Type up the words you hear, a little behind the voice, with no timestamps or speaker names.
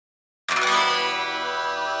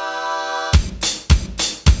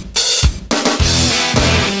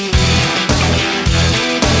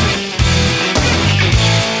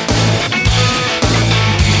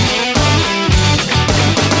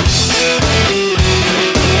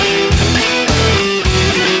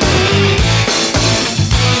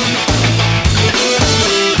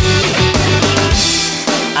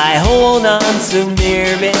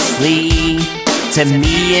nervously to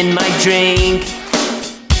me in my drink.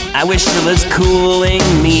 I wish it was cooling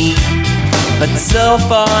me, but so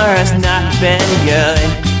far it's not been good.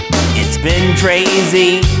 It's been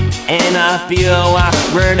crazy, and I feel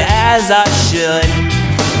awkward as I should.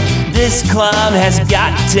 This club has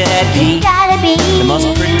got to be the most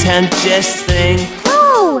pretentious thing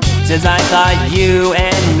since I thought you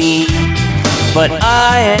and me. But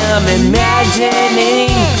I am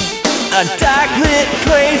imagining a dark lit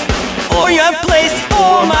place, or your place,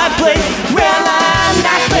 or my place. Well, I'm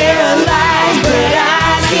not paralyzed, but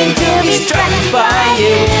I seem to be struck by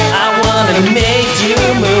you. I wanna make you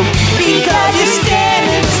move because you're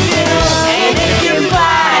standing still, and if your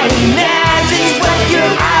body matches what your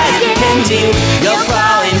eyes can do, you'll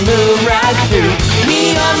probably move right through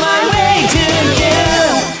me on my way to you.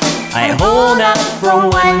 I hold out for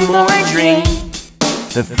one more drink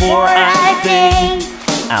before I think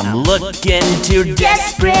I'm looking too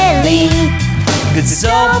desperately, 'cause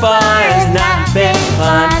so far it's not been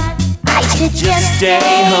fun. I should just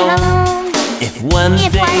stay home if one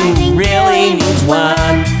thing really means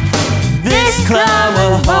one. This club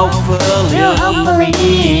will hopefully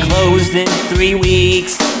be closed in 3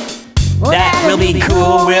 weeks. That will be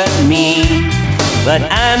cool with me, but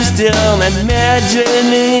I'm still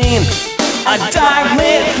imagining a dark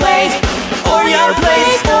lit place, or your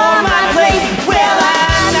place, or my place. Well,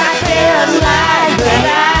 I'm not paralyzed, but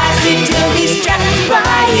I seem to be struck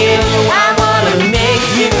by you. I wanna make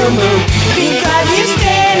you move because you're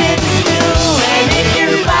standing still, and if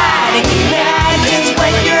your body matches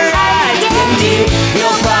what your eyes can do,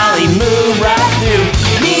 you'll probably move right through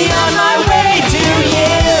me on my way to you.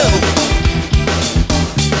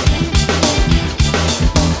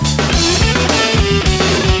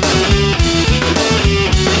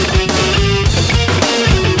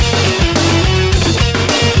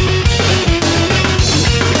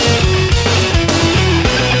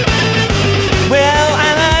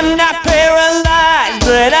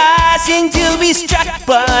 But I seem to be struck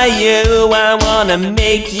by you. I wanna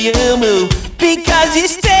make you move because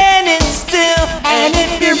you're standing still, and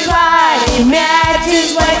if your body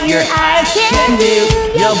matches what your eyes can do,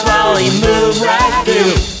 you'll probably move right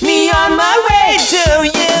through me on my way to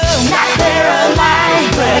you. Not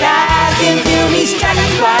paralyzed, but I seem to be struck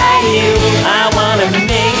by you. I wanna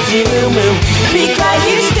make you move because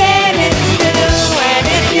you're standing still, and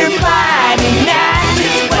if your body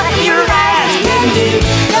matches what your eyes can do,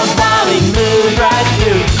 you'll probably move right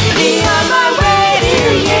through me on my way to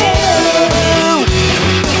you.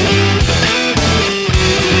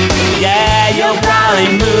 Yeah, you'll probably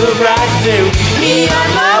move right through me on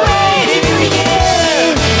my way to you.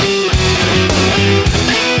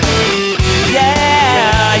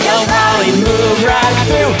 Yeah, you'll probably move right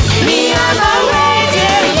through